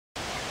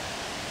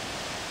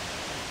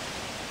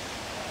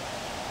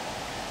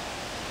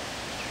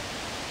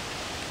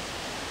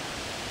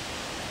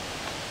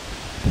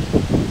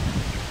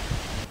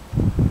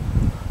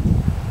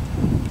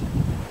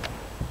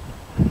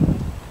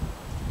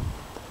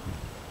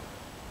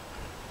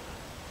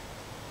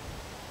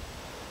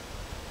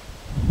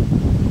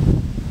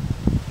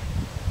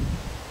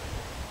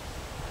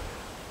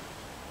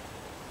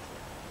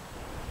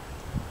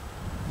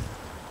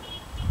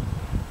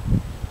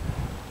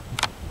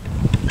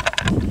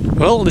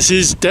Well, this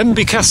is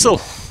Denbigh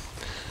Castle,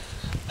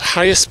 the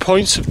highest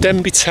point of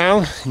Denbigh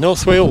town in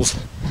North Wales,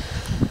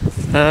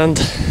 and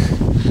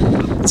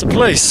it's a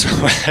place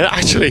where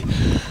actually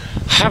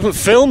I haven't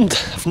filmed.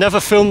 I've never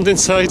filmed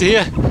inside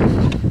here.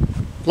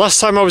 Last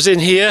time I was in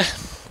here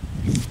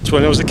was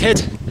when I was a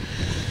kid.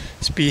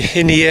 It's been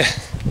in here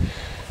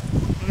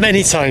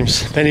many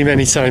times,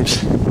 many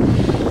times.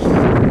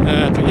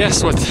 But yes,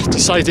 so I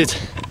decided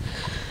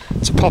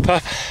to pop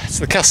up to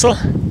the castle.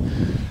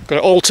 Got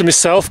it all to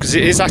myself because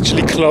it is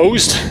actually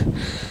closed.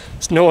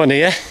 There's no one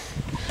here.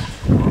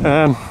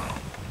 And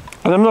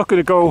I'm not going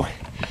to go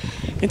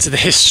into the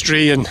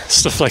history and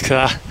stuff like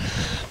that.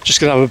 I'm just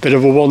going to have a bit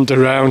of a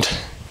wander around.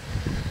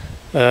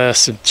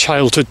 Some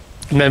childhood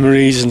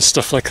memories and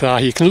stuff like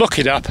that. You can look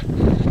it up.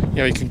 You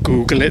know, you can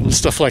Google it and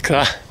stuff like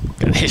that.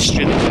 Get the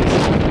history.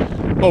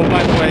 Oh,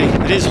 by the way,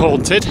 it is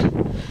haunted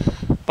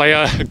by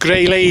a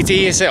grey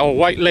lady, is it, or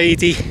white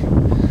lady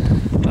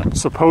that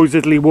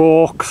supposedly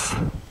walks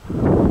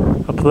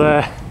up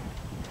there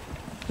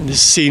and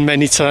is seen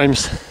many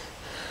times.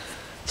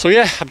 So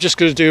yeah, I'm just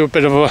going to do a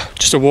bit of a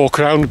walk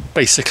around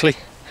basically.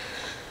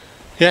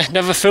 Yeah,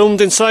 never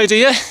filmed inside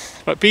here,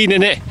 but been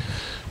in it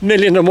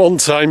 1,000,001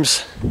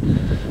 times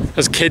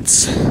as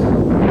kids.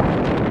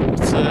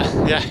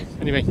 But, yeah,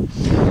 anyway,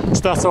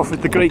 start off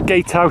with the Great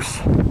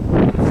Gatehouse.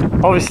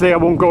 Obviously I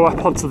won't go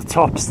up onto the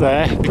tops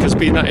there because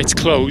being that it's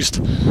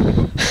closed,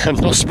 I'm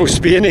not supposed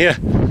to be in here.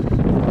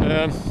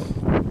 You're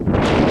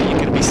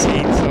going to be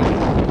seen, so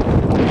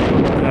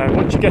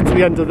once you get to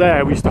the end of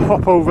there, we used to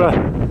hop over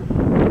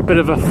a bit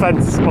of a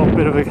fence, well, a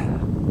bit of a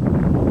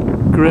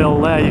grill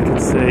there you can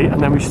see,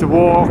 and then we used to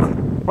walk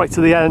right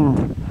to the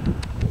end.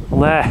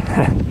 And there,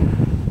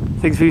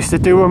 things we used to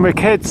do when we were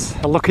kids.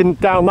 And looking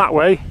down that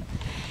way,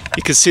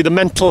 you can see the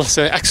Mental. It's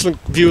an excellent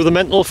view of the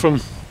Mental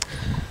from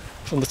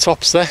the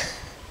tops there.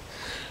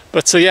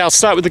 But yeah, I'll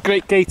start with the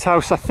Great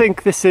Gatehouse. I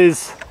think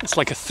it's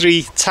like a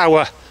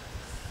 3-tower,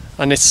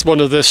 and it's one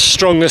of the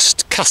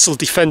strongest castle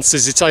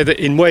defences. It's either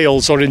in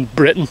Wales or in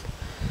Britain.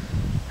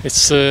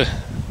 It's you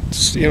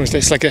know,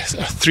 it's like a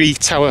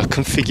 3-tower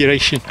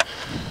configuration.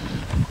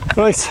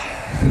 Right,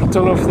 I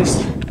don't know if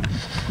this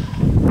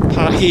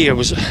part here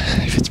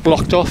if it's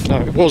blocked off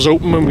now. It was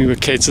open when we were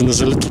kids, and there's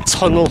a little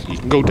tunnel you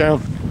can go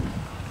down.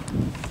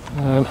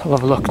 I'll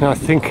have a look now. I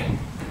think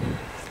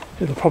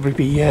it'll probably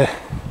be, is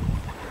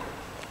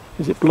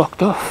it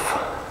blocked off?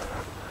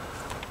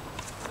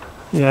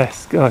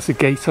 Yes, yeah, there's a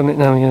gate on it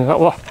now. Yeah,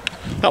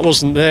 that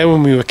wasn't there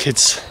when we were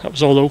kids. That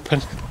was all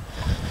open.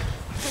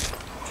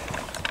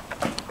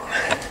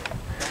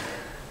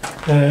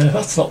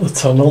 That's not the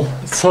tunnel.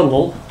 The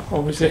tunnel,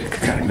 or was it? I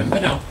can't remember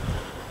now.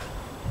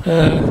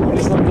 What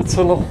is that, the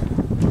tunnel?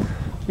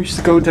 We used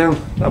to go down.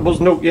 That was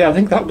no. Yeah, I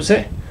think that was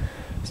it.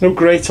 There's no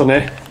grate on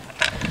it,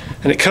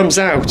 and it comes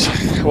out.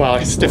 Well,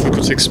 it's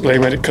difficult to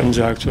explain when it comes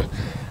out. But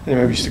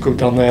anyway, we used to go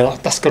down there.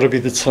 That's got to be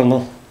the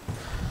tunnel.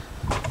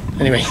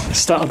 Anyway, the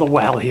start of the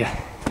well here.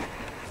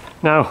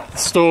 Now, the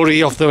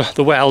story of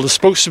the well. There's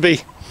supposed to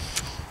be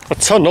a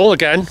tunnel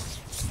again,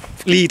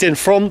 leading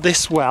from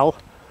this well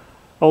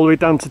all the way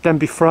down to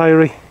Denbigh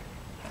Friary.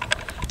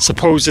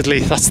 Supposedly,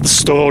 that's the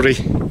story.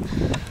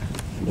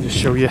 I'll just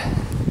show you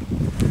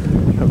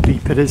how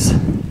deep it is.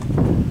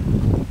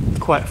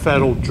 Quite a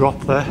fair old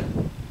drop there.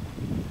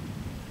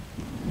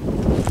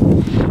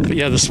 But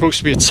yeah, there's supposed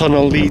to be a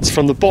tunnel leads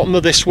from the bottom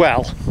of this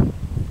well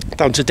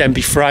down to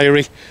Denbigh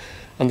Friary,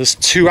 and there's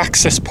 2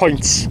 access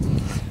points.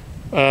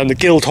 The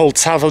Guildhall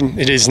Tavern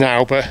it is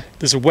now, but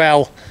there's a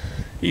well.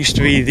 It used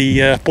to be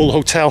the Bull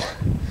Hotel,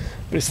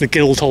 but it's the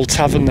Guildhall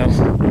Tavern now.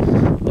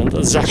 And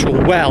there's an actual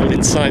well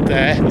inside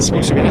there. There's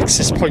supposed to be an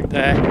access point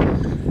there,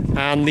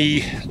 and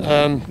the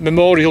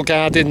Memorial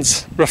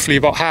Gardens, roughly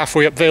about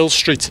halfway up Vale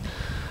Street,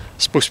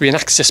 supposed to be an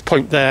access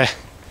point there.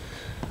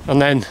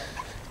 And then,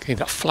 okay,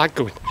 that flag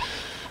going.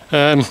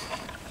 Then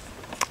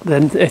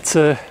it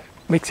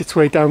makes its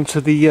way down to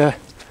the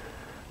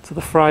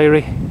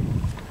Friary,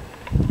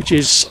 which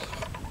is,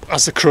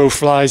 as the crow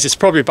flies, it's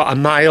probably about a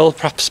mile,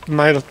 perhaps a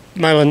mile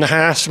and a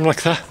half, something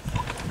like that.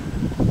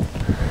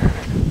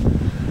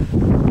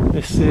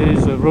 This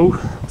is a row.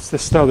 What's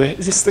this now?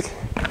 Is this the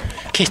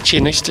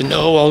kitchen? I used to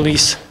know all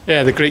these.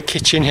 Yeah, the Great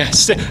Kitchen. Yeah,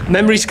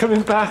 memories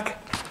coming back.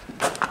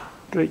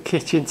 Great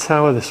Kitchen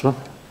Tower. This one.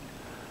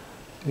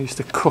 I used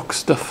to cook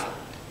stuff.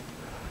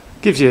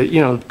 Gives you,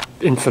 you know,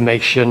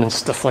 information and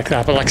stuff like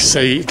that. But like I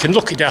say, you can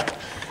look it up.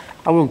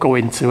 I won't go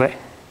into it.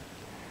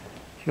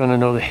 If you want to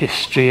know the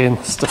history and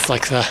stuff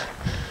like that.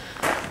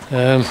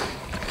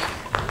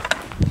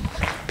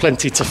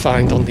 Plenty to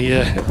find on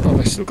the. Oh,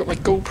 I've still got my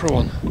GoPro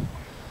on.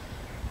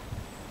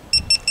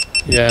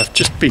 Yeah, I've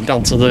just been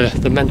down to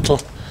the Mental,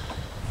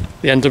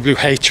 the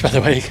NWH, by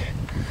the way.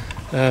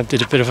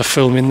 Did a bit of a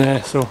film in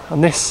there. So,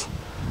 and that's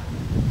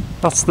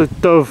the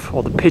dove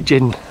or the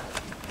pigeon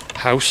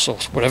house or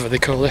whatever they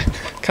call it.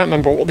 Can't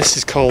remember what this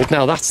is called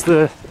now. That's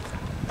I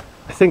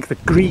think the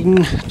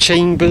Green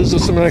Chambers or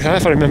something like that,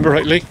 if I remember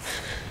rightly.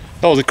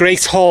 Oh, the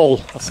Great Hall.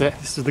 That's it.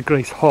 This is the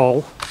Great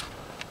Hall.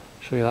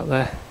 Show you that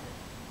there.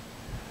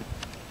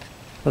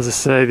 as I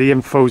say, the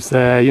info's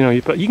there, you know,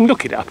 but you can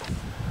look it up.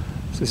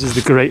 So this is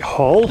the Great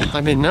Hall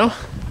I'm in now.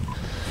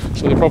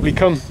 So they probably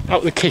come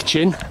out the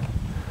kitchen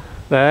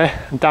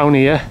there and down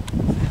here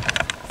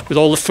with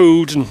all the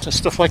food and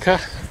stuff like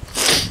that.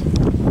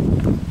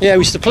 Yeah,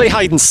 we used to play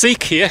hide and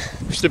seek here.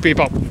 There used to be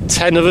about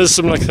 10 of us,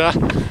 something like that.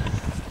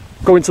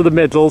 Go into the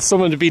middle,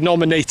 someone would be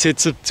nominated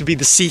to be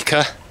the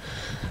seeker,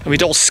 and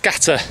we'd all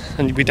scatter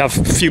and we'd have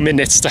a few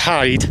minutes to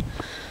hide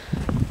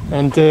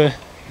and to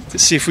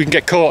see if we can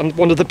get caught. And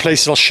one of the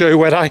places I'll show you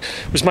where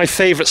was my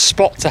favourite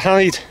spot to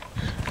hide.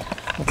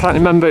 I can't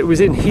remember, it was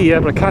in here,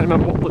 but I can't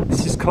remember what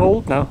this is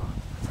called now.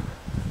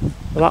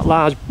 That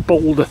large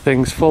boulder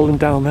thing's falling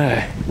down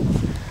there.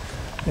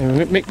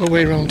 Anyway, make my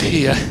way around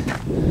here.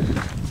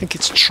 I think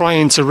it's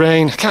trying to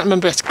rain. I can't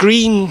remember, it's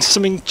green,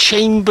 something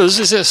chambers,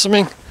 is it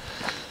something?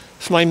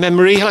 From my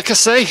memory, like I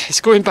say, it's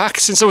going back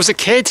since I was a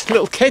kid,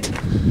 little kid.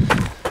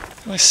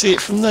 I see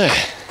it from there.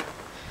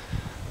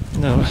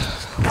 No,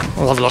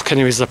 I'll have a look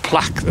anyway, there's a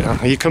plaque there.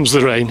 Here comes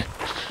the rain.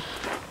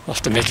 I'll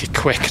have to make it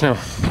quick now.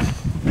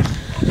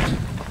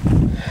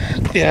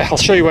 Yeah, I'll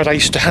show you where I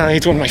used to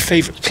hide, one of my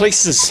favourite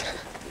places.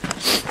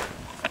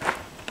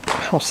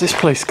 What's this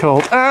place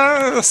called?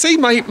 See,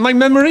 my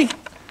memory.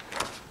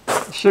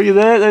 I'll show you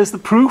there, there's the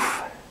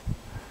proof.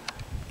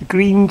 The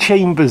green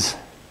chambers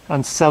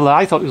and cellar.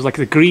 I thought it was like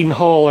the green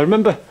hall. I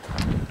remember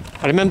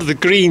the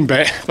green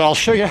bit, but I'll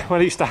show you where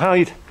I used to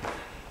hide.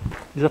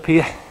 It's up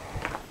here.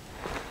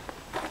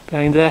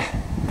 Behind there.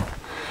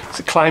 There's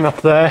a climb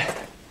up there.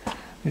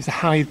 There's a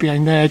hide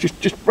behind there.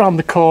 Just round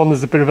the corner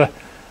there's a bit of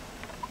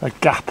a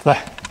gap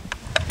there.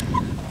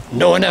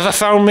 No one ever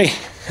found me.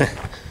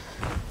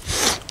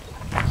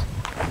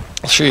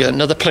 I'll show you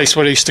another place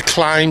where I used to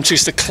climb. I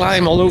used to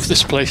climb all over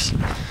this place.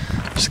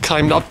 I used to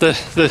climb up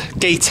the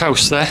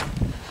gatehouse there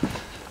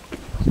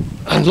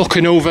and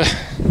looking over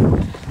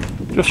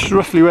just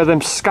roughly where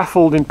them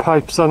scaffolding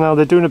pipes are now.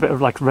 They're doing a bit of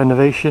like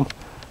renovation.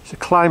 I used to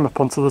climb up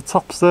onto the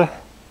tops there.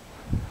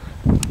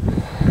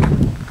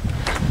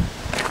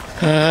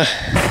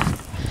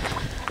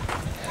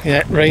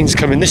 Yeah, rain's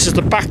coming. This is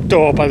the back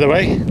door, by the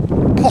way.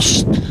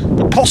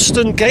 The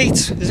postern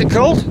gate, is it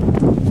called?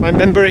 My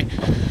memory.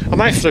 I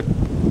might have to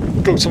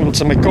go to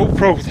my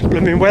GoPro. I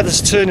mean,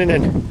 weather's turning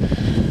in.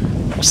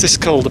 What's this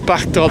called? The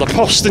back door, the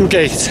postern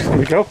gate. There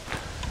we go.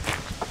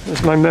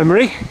 There's my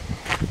memory.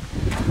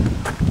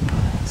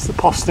 It's the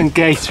postern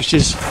gate, which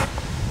is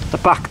the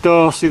back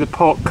door. See the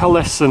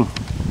portcullis and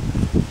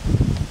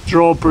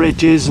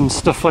drawbridges and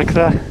stuff like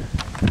that.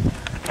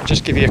 I'll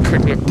just give you a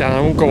quick look down.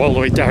 I won't go all the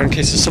way down in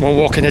case there's someone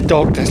walking a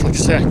dog. Like I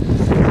say,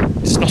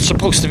 it's not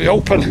supposed to be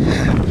open.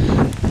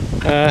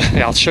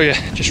 Yeah, I'll show you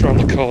just around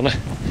the corner.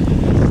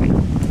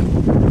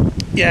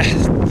 Yeah,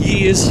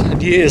 years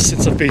and years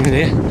since I've been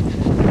here,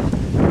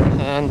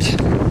 and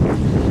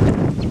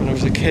when I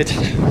was a kid.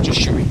 I'll just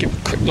show you, give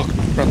a quick look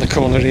around the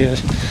corner here.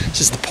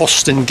 This is the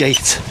postern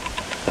gate,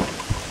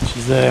 which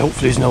is there.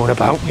 Hopefully there's no one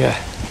about. Yeah,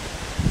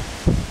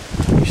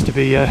 used to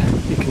be.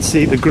 You can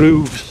see the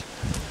grooves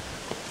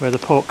where the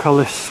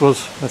portcullis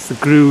was. That's the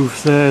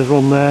grooves. There's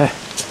one there,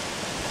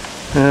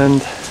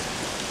 and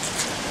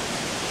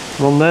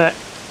one there.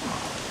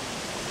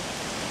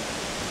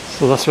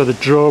 So that's where the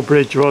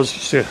drawbridge was.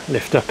 Used to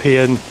lift up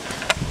here and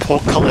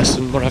portcullis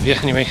and what have you.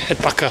 Anyway, head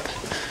back up.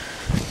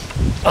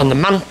 And the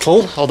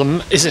mantle, or the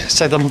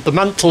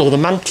mantle or the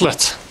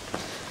mantlet.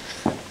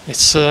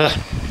 It's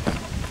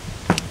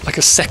like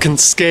a second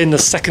skin, a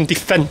second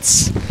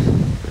defence,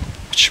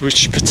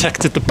 which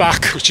protected the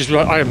back, which is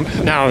where I am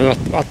now,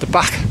 at the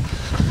back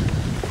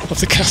of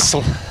the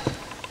castle.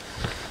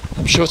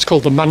 I'm sure it's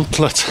called the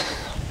mantlet,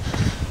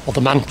 or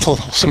the mantle,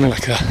 or something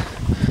like that.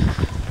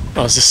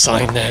 Oh, there's a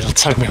sign there, it'll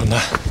tell me on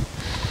that.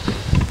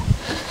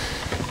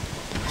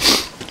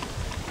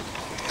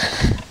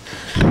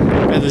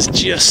 Weather's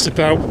just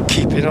about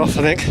keeping off,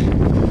 I think.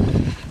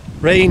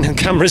 Rain and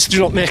cameras do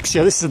not mix.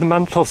 Yeah, this is the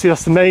mantle, see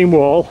that's the main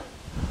wall,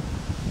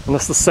 and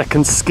that's the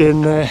second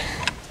skin there.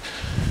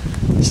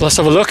 So let's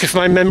have a look if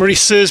my memory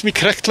serves me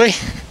correctly.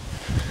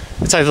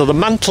 It's either the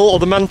mantle or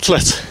the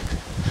mantlet.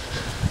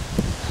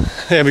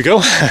 There we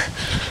go.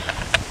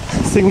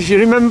 Things you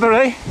remember,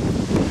 eh?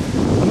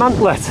 The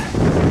mantlet.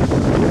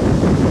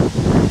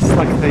 It's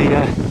like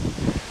the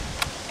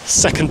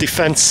second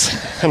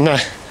defence, and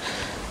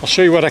I'll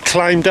show you where I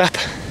climbed up.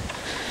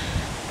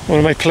 One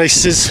of my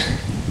places.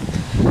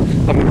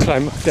 I'm going to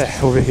climb up there,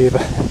 over here,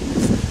 but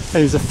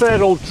there was a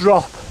fair old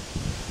drop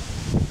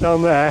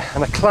down there,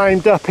 and I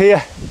climbed up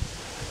here.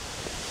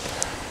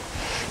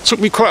 Took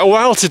me quite a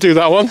while to do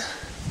that one,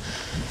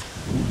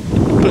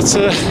 but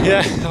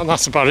yeah, and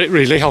that's about it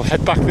really. I'll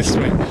head back this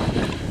way,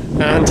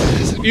 and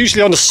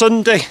usually on a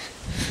Sunday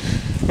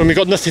when we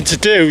got nothing to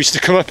do, we used to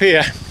come up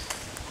here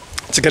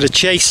to get a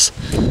chase.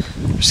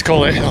 We used to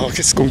call it, oh,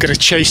 let's go and get a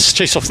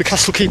chase off the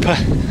castle keeper.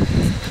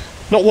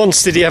 Not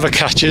once did he ever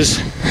catch us.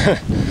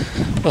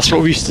 That's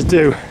what we used to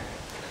do.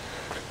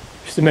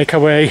 We used to make our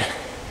way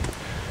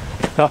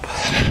up,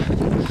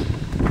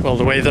 well,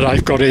 the way that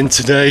I've got in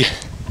today.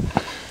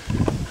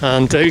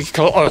 And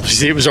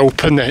obviously it was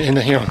open in,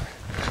 you know,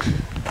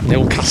 The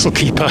old castle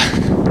keeper,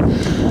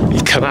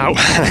 he'd come out.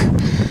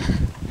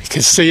 You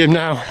can see him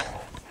now.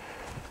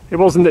 It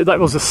was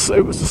a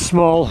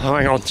small,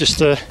 hang on, just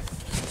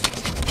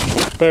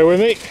bear with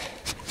me.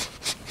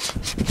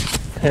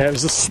 Yeah, it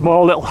was a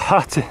small little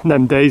hut in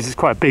them days. It's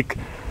quite a big,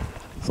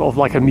 sort of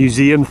like a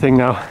museum thing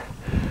now.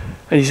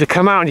 And he used to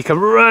come out and he come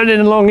running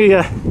along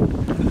here.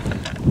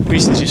 We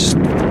used to just,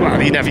 well,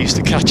 he never used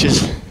to catch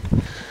us.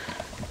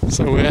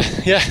 So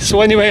yeah,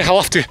 so anyway,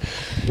 I'll have to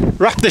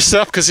wrap this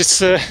up because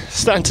it's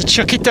starting to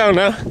chuck it down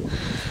now.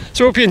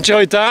 So I hope you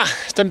enjoyed that,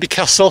 Denbigh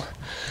Castle.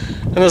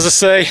 And as I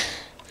say,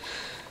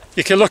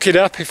 you can look it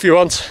up if you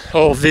want,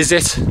 or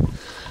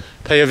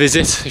pay a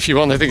visit if you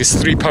want. I think it's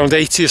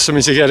 £3.80 or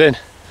something to get in.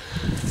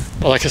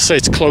 But like I say,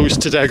 it's closed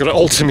today. I've got to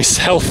alter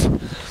myself.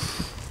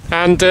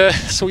 And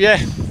so yeah,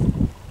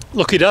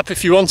 look it up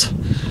if you want.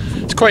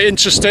 It's quite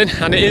interesting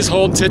and it is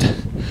haunted.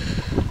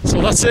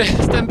 So that's it,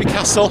 it's Denbigh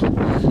Castle,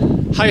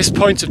 highest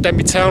point of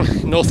Denbigh Town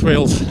in North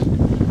Wales.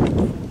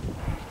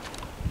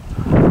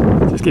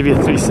 Just give you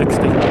a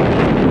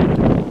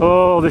 360.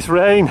 Oh, this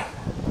rain.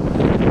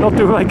 Not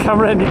doing my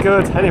camera any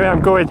good. Anyway,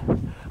 I'm going.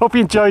 Hope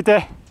you enjoyed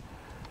it.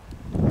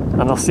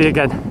 And I'll see you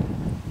again.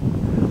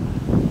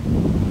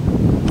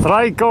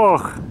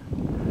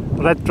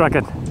 Red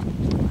Dragon.